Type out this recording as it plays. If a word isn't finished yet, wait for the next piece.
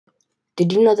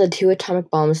Did you know that two atomic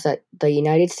bombs that the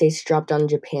United States dropped on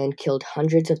Japan killed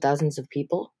hundreds of thousands of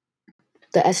people?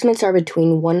 The estimates are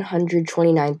between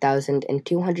 129,000 and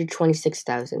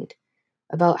 226,000.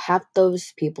 About half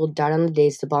those people died on the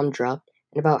days the bomb dropped,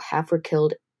 and about half were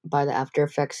killed by the after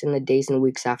effects in the days and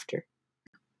weeks after.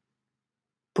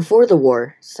 Before the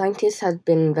war, scientists had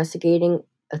been investigating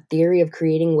a theory of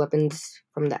creating weapons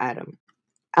from the atom.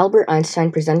 Albert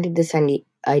Einstein presented this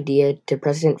idea to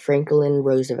President Franklin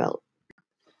Roosevelt.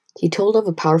 He told of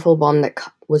a powerful bomb that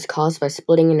was caused by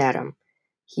splitting an atom.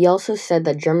 He also said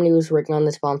that Germany was working on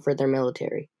this bomb for their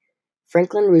military.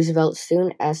 Franklin Roosevelt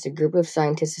soon asked a group of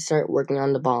scientists to start working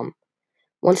on the bomb.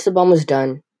 Once the bomb was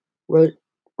done,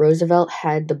 Roosevelt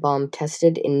had the bomb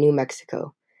tested in New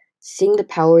Mexico. Seeing the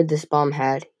power this bomb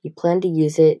had, he planned to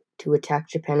use it to attack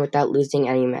Japan without losing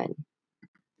any men.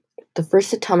 The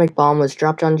first atomic bomb was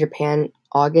dropped on Japan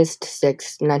August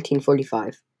 6,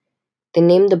 1945. They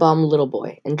named the bomb Little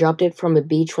Boy and dropped it from a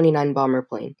B-29 bomber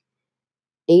plane.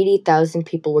 80,000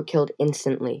 people were killed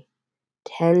instantly.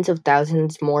 Tens of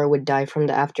thousands more would die from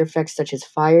the aftereffects such as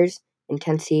fires,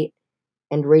 intense heat,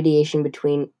 and radiation.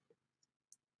 Between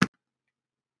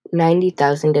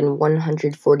 90,000 and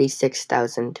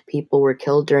 146,000 people were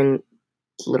killed during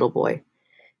Little Boy.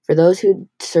 For those who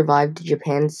survived,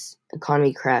 Japan's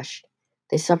economy crashed.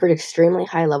 They suffered extremely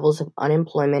high levels of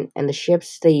unemployment, and the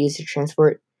ships they used to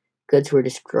transport goods were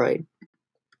destroyed.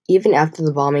 Even after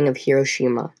the bombing of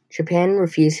Hiroshima, Japan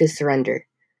refused to surrender.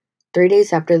 3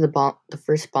 days after the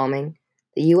first bombing,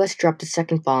 the U.S. dropped a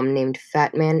second bomb named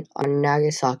Fat Man on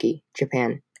Nagasaki,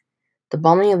 Japan. The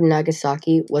bombing of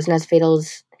Nagasaki wasn't as fatal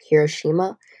as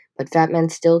Hiroshima, but Fat Man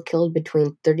still killed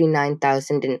between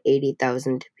 39,000 and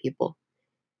 80,000 people.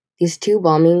 These two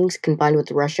bombings, combined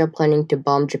with Russia planning to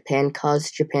bomb Japan,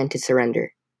 caused Japan to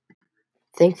surrender.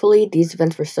 Thankfully, these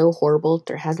events were so horrible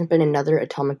there hasn't been another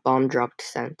atomic bomb dropped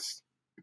since.